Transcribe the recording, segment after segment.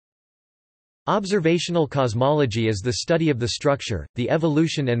Observational cosmology is the study of the structure, the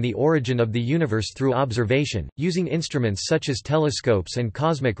evolution and the origin of the universe through observation, using instruments such as telescopes and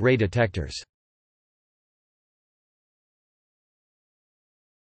cosmic ray detectors.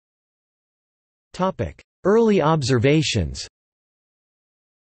 Early observations.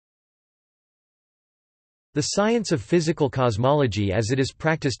 The science of physical cosmology as it is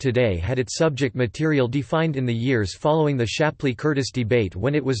practiced today had its subject material defined in the years following the Shapley-Curtis debate,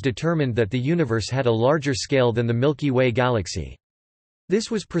 when it was determined that the universe had a larger scale than the Milky Way galaxy. This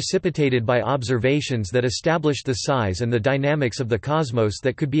was precipitated by observations that established the size and the dynamics of the cosmos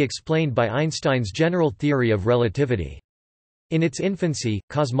that could be explained by Einstein's general theory of relativity. In its infancy,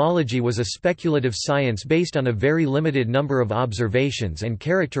 cosmology was a speculative science based on a very limited number of observations and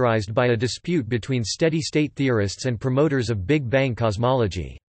characterized by a dispute between steady-state theorists and promoters of Big Bang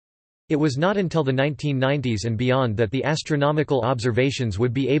cosmology. It was not until the 1990s and beyond that the astronomical observations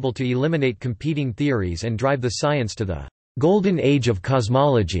would be able to eliminate competing theories and drive the science to the "golden age of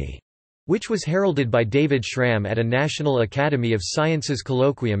cosmology", which was heralded by David Schramm at a National Academy of Sciences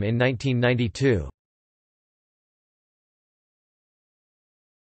colloquium in 1992.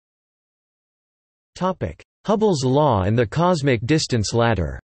 Hubble's law and the cosmic distance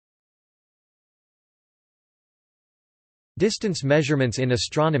ladder. Distance measurements in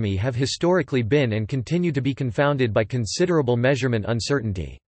astronomy have historically been and continue to be confounded by considerable measurement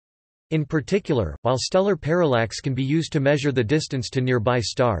uncertainty. In particular, while stellar parallax can be used to measure the distance to nearby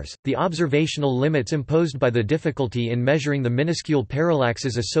stars, the observational limits imposed by the difficulty in measuring the minuscule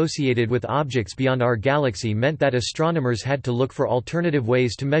parallaxes associated with objects beyond our galaxy meant that astronomers had to look for alternative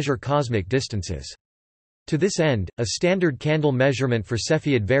ways to measure cosmic distances. To this end, a standard candle measurement for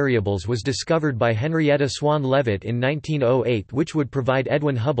Cepheid variables was discovered by Henrietta Swan Leavitt in 1908, which would provide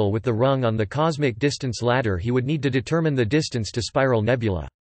Edwin Hubble with the rung on the cosmic distance ladder he would need to determine the distance to spiral nebula.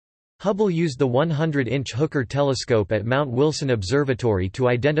 Hubble used the 100-inch Hooker telescope at Mount Wilson Observatory to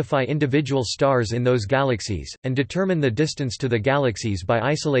identify individual stars in those galaxies, and determine the distance to the galaxies by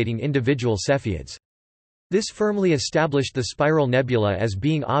isolating individual Cepheids. This firmly established the spiral nebula as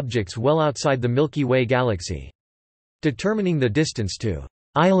being objects well outside the Milky Way galaxy. Determining the distance to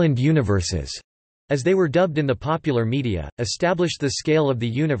 «island universes», as they were dubbed in the popular media, established the scale of the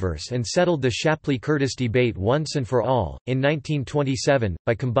universe and settled the Shapley-Curtis debate once and for all. In 1927,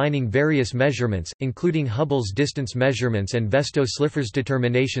 by combining various measurements, including Hubble's distance measurements and Vesto-Slipher's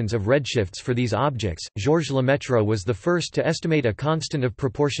determinations of redshifts for these objects, Georges Lemaître was the first to estimate a constant of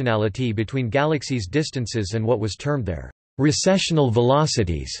proportionality between galaxies' distances and what was termed their recessional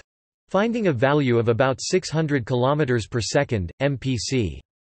velocities, finding a value of about 600 km per second, mpc.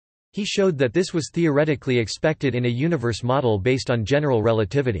 He showed that this was theoretically expected in a universe model based on general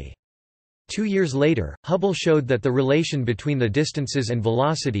relativity. 2 years later, Hubble showed that the relation between the distances and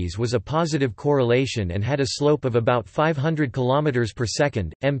velocities was a positive correlation and had a slope of about 500 km per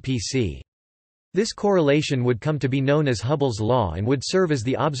second, mpc. This correlation would come to be known as Hubble's law and would serve as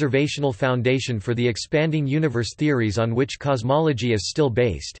the observational foundation for the expanding universe theories on which cosmology is still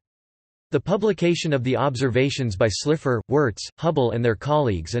based. The publication of the observations by Slipher, Wirtz, Hubble and their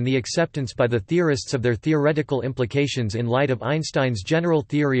colleagues and the acceptance by the theorists of their theoretical implications in light of Einstein's general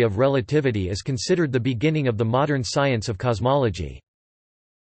theory of relativity is considered the beginning of the modern science of cosmology.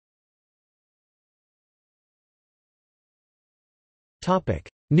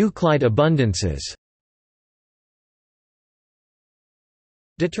 Nuclide abundances.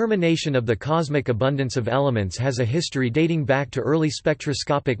 Determination of the cosmic abundance of elements has a history dating back to early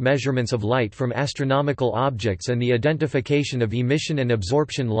spectroscopic measurements of light from astronomical objects and the identification of emission and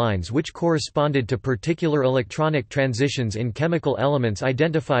absorption lines which corresponded to particular electronic transitions in chemical elements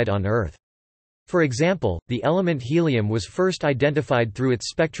identified on Earth. For example, the element helium was first identified through its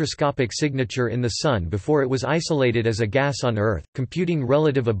spectroscopic signature in the Sun before it was isolated as a gas on Earth. Computing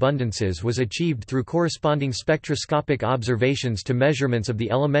relative abundances was achieved through corresponding spectroscopic observations to measurements of the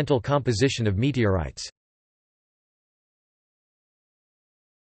elemental composition of meteorites.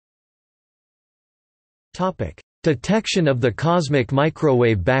 Topic: Detection of the cosmic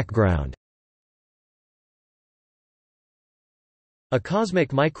microwave background. A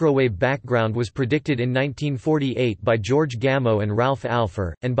cosmic microwave background was predicted in 1948 by George Gamow and Ralph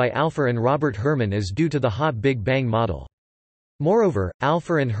Alpher, and by Alpher and Robert Herman as due to the hot Big Bang model. Moreover,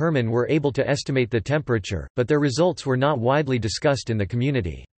 Alpher and Herman were able to estimate the temperature, but their results were not widely discussed in the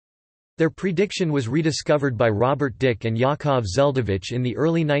community. Their prediction was rediscovered by Robert Dicke and Yakov Zeldovich in the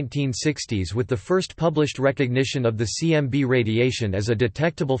early 1960s, with the first published recognition of the CMB radiation as a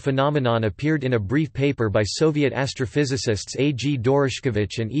detectable phenomenon appeared in a brief paper by Soviet astrophysicists A. G.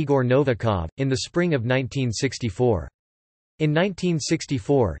 Doroshkevich and Igor Novikov, in the spring of 1964. In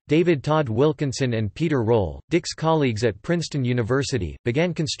 1964, David Todd Wilkinson and Peter Roll, Dick's colleagues at Princeton University,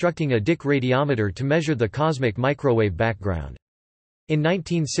 began constructing a Dick radiometer to measure the cosmic microwave background. In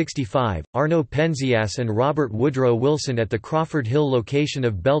 1965, Arno Penzias and Robert Woodrow Wilson at the Crawford Hill location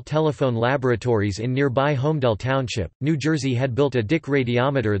of Bell Telephone Laboratories in nearby Homedale Township, New Jersey had built a Dick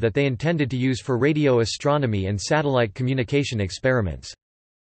radiometer that they intended to use for radio astronomy and satellite communication experiments.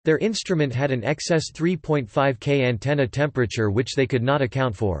 Their instrument had an excess 3.5 K antenna temperature which they could not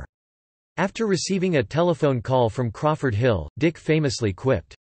account for. After receiving a telephone call from Crawford Hill, Dick famously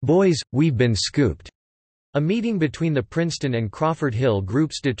quipped, "Boys, we've been scooped." A meeting between the Princeton and Crawford Hill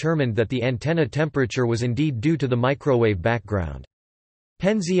groups determined that the antenna temperature was indeed due to the microwave background.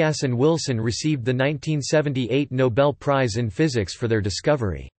 Penzias and Wilson received the 1978 Nobel Prize in Physics for their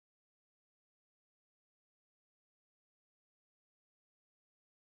discovery.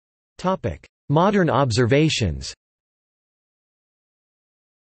 Modern observations.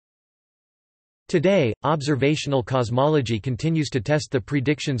 Today, observational cosmology continues to test the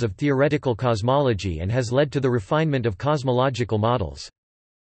predictions of theoretical cosmology and has led to the refinement of cosmological models.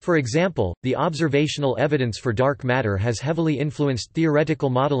 For example, the observational evidence for dark matter has heavily influenced theoretical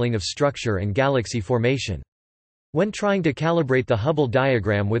modeling of structure and galaxy formation. When trying to calibrate the Hubble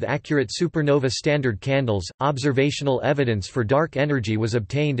diagram with accurate supernova standard candles, observational evidence for dark energy was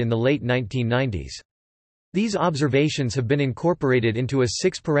obtained in the late 1990s. These observations have been incorporated into a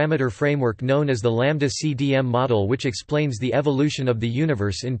 6-parameter framework known as the Lambda-CDM model, which explains the evolution of the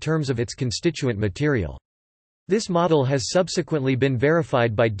universe in terms of its constituent material. This model has subsequently been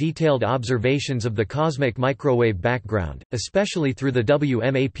verified by detailed observations of the cosmic microwave background, especially through the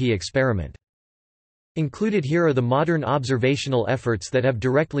WMAP experiment. Included here are the modern observational efforts that have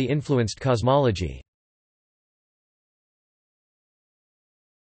directly influenced cosmology.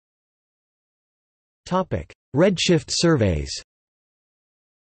 Redshift surveys.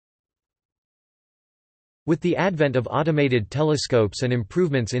 With the advent of automated telescopes and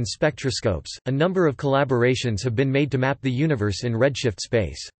improvements in spectroscopes, a number of collaborations have been made to map the universe in redshift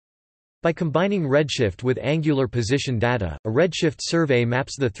space. By combining redshift with angular position data, a redshift survey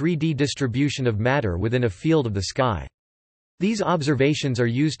maps the 3D distribution of matter within a field of the sky. These observations are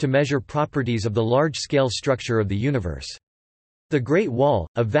used to measure properties of the large-scale structure of the universe. The Great Wall,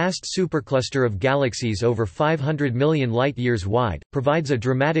 a vast supercluster of galaxies over 500 million light-years wide, provides a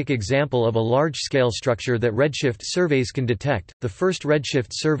dramatic example of a large-scale structure that redshift surveys can detect. The first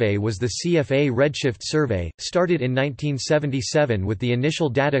redshift survey was the CFA Redshift Survey, started in 1977 with the initial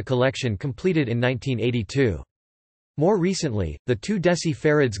data collection completed in 1982. More recently, the 2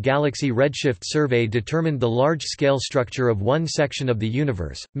 decifarads Galaxy Redshift Survey determined the large-scale structure of one section of the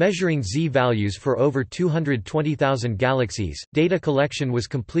universe, measuring Z-values for over 220,000 galaxies. Data collection was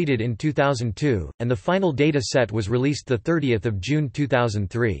completed in 2002, and the final data set was released 30 June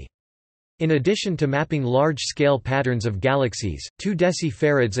 2003. In addition to mapping large-scale patterns of galaxies, 2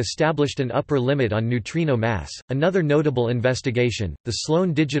 decifarads established an upper limit on neutrino mass. Another notable investigation, the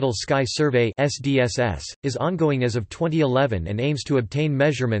Sloan Digital Sky Survey (SDSS), is ongoing as of 2011 and aims to obtain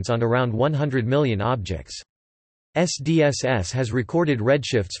measurements on around 100 million objects. SDSS has recorded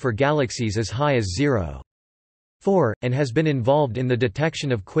redshifts for galaxies as high as 0.4, and has been involved in the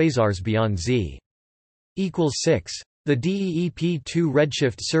detection of quasars beyond Z = 6. The DEEP-2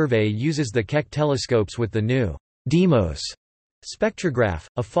 Redshift Survey uses the Keck telescopes with the new DEIMOS spectrograph,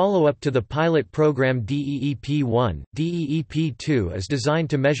 a follow-up to the pilot program DEEP-1. DEEP-2 is designed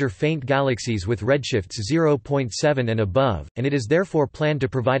to measure faint galaxies with redshifts 0.7 and above, and it is therefore planned to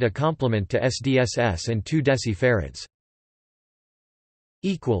provide a complement to SDSS and 2 decifarads.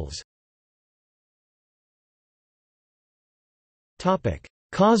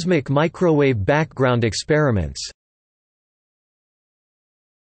 Cosmic microwave background experiments.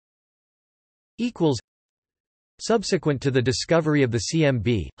 Subsequent to the discovery of the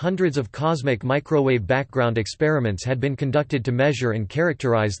CMB, hundreds of cosmic microwave background experiments had been conducted to measure and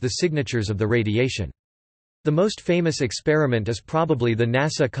characterize the signatures of the radiation. The most famous experiment is probably the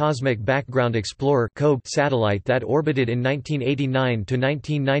NASA Cosmic Background Explorer satellite that orbited in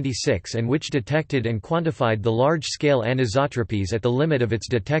 1989–1996 and which detected and quantified the large-scale anisotropies at the limit of its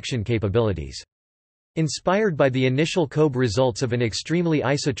detection capabilities. Inspired by the initial COBE results of an extremely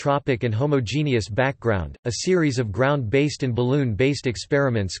isotropic and homogeneous background, a series of ground-based and balloon-based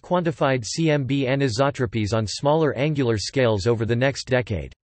experiments quantified CMB anisotropies on smaller angular scales over the next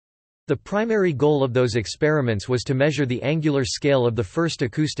decade. The primary goal of those experiments was to measure the angular scale of the first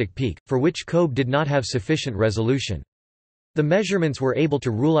acoustic peak, for which COBE did not have sufficient resolution. The measurements were able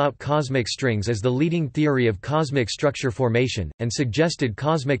to rule out cosmic strings as the leading theory of cosmic structure formation, and suggested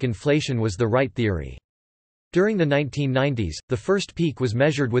cosmic inflation was the right theory. During the 1990s, the first peak was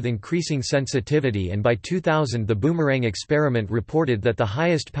measured with increasing sensitivity, and by 2000 the Boomerang experiment reported that the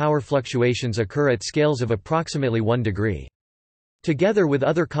highest power fluctuations occur at scales of approximately 1 degree. Together with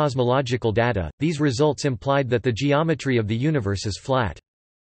other cosmological data, these results implied that the geometry of the universe is flat.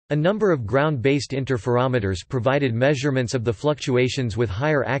 A number of ground-based interferometers provided measurements of the fluctuations with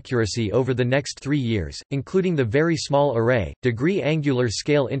higher accuracy over the next 3 years, including the Very Small Array, Degree Angular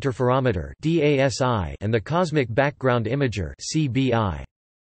Scale Interferometer and the Cosmic Background Imager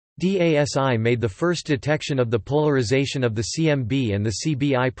DASI made the first detection of the polarization of the CMB, and the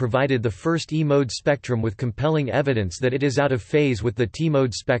CBI provided the first E-mode spectrum with compelling evidence that it is out of phase with the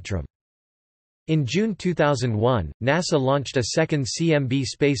T-mode spectrum. In June 2001, NASA launched a second CMB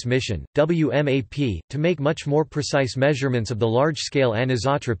space mission, WMAP, to make much more precise measurements of the large-scale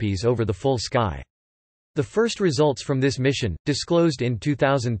anisotropies over the full sky. The first results from this mission, disclosed in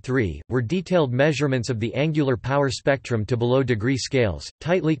 2003, were detailed measurements of the angular power spectrum to below degree scales,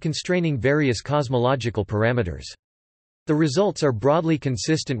 tightly constraining various cosmological parameters. The results are broadly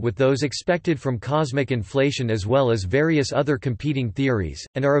consistent with those expected from cosmic inflation as well as various other competing theories,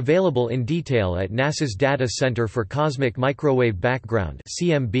 and are available in detail at NASA's Data Center for Cosmic Microwave Background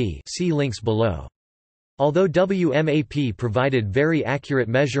 (CMB). See links below. Although WMAP provided very accurate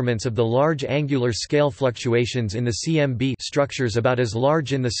measurements of the large angular scale fluctuations in the CMB structures about as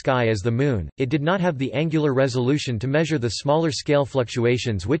large in the sky as the Moon, it did not have the angular resolution to measure the smaller scale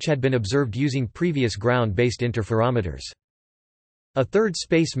fluctuations which had been observed using previous ground-based interferometers. A third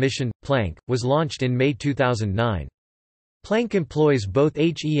space mission, Planck, was launched in May 2009. Planck employs both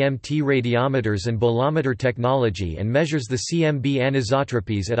HEMT radiometers and bolometer technology and measures the CMB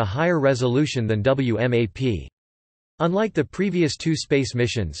anisotropies at a higher resolution than WMAP. Unlike the previous two space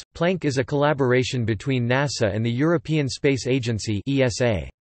missions, Planck is a collaboration between NASA and the European Space Agency (ESA).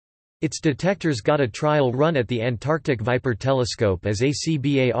 Its detectors got a trial run at the Antarctic Viper Telescope as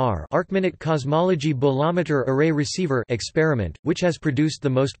ACBAR Arcminute Cosmology Bolometer Array Receiver experiment, which has produced the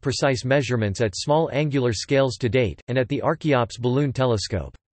most precise measurements at small angular scales to date, and at the Archeops Balloon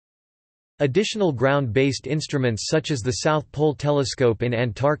Telescope. Additional ground-based instruments such as the South Pole Telescope in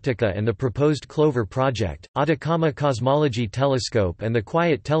Antarctica and the proposed Clover project, Atacama Cosmology Telescope and the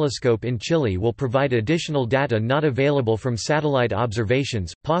Quiet Telescope in Chile will provide additional data not available from satellite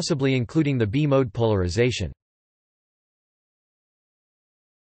observations, possibly including the B-mode polarization.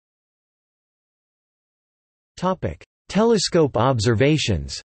 Telescope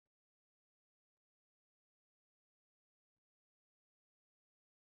observations.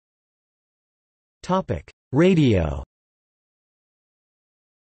 Radio.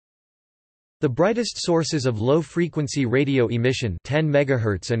 The brightest sources of low-frequency radio emission 10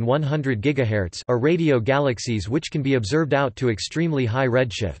 MHz and 100 GHz are radio galaxies which can be observed out to extremely high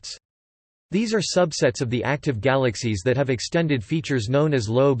redshifts. These are subsets of the active galaxies that have extended features known as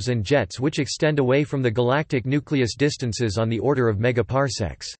lobes and jets which extend away from the galactic nucleus distances on the order of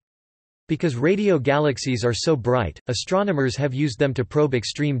megaparsecs. Because radio galaxies are so bright, astronomers have used them to probe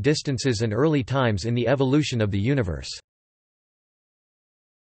extreme distances and early times in the evolution of the universe.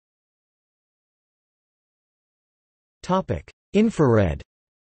 Infrared.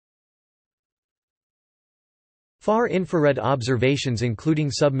 Far infrared observations including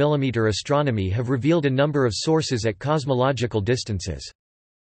submillimeter astronomy have revealed a number of sources at cosmological distances.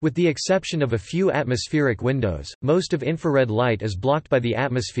 With the exception of a few atmospheric windows, most of infrared light is blocked by the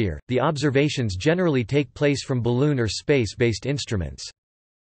atmosphere. The observations generally take place from balloon or space-based instruments.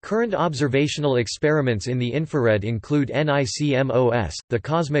 Current observational experiments in the infrared include NICMOS, the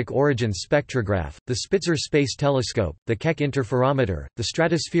Cosmic Origins Spectrograph, the Spitzer Space Telescope, the Keck Interferometer, the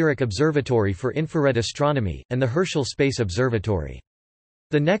Stratospheric Observatory for Infrared Astronomy, and the Herschel Space Observatory.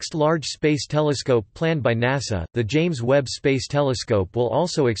 The next large space telescope planned by NASA, the James Webb Space Telescope, will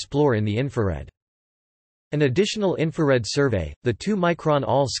also explore in the infrared. An additional infrared survey, the 2-micron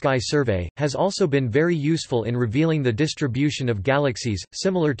All-Sky Survey, has also been very useful in revealing the distribution of galaxies,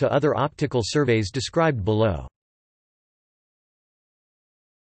 similar to other optical surveys described below.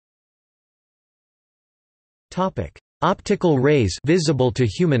 Optical rays visible to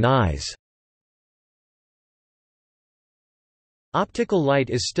human eyes. Optical light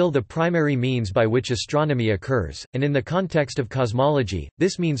is still the primary means by which astronomy occurs, and in the context of cosmology,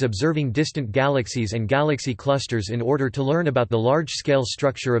 this means observing distant galaxies and galaxy clusters in order to learn about the large-scale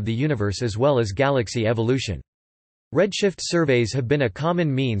structure of the universe as well as galaxy evolution. Redshift surveys have been a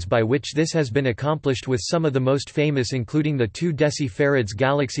common means by which this has been accomplished, with some of the most famous including the 2 decifarads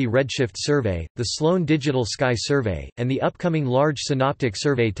Galaxy Redshift Survey, the Sloan Digital Sky Survey, and the upcoming Large Synoptic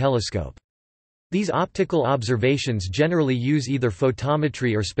Survey Telescope. These optical observations generally use either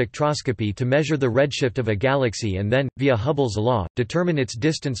photometry or spectroscopy to measure the redshift of a galaxy and then, via Hubble's law, determine its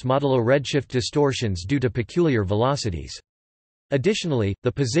distance modulo redshift distortions due to peculiar velocities. Additionally,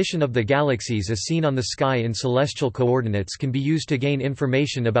 the position of the galaxies as seen on the sky in celestial coordinates can be used to gain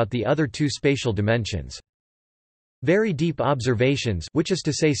information about the other two spatial dimensions. Very deep observations, which is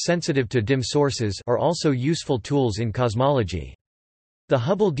to say sensitive to dim sources, are also useful tools in cosmology. The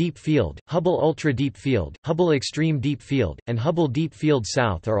Hubble Deep Field, Hubble Ultra Deep Field, Hubble Extreme Deep Field, and Hubble Deep Field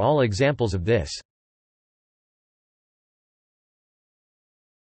South are all examples of this.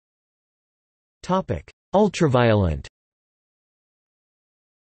 Ultraviolent.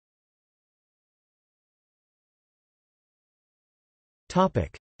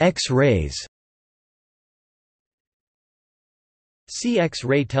 X-rays. See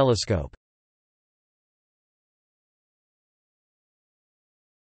X-ray telescope.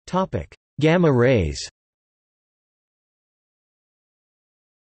 Gamma rays.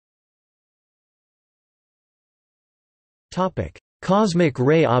 Cosmic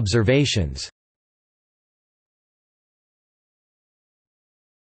ray observations.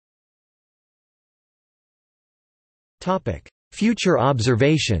 Future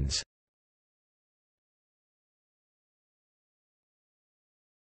observations.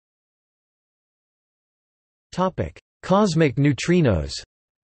 Cosmic neutrinos.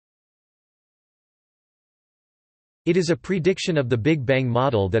 It is a prediction of the Big Bang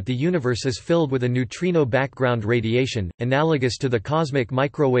model that the universe is filled with a neutrino background radiation, analogous to the cosmic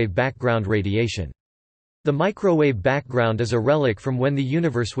microwave background radiation. The microwave background is a relic from when the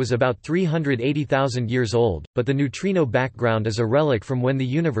universe was about 380,000 years old, but the neutrino background is a relic from when the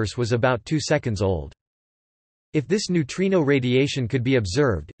universe was about 2 seconds old. If this neutrino radiation could be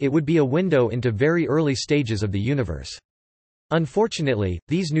observed, it would be a window into very early stages of the universe. Unfortunately,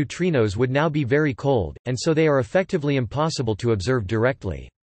 these neutrinos would now be very cold, and so they are effectively impossible to observe directly.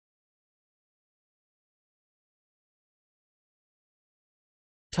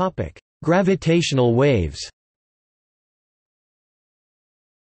 Gravitational waves.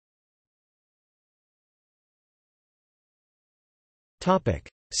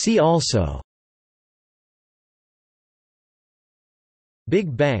 See also: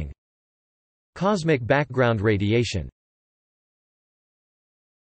 Big Bang, cosmic background radiation.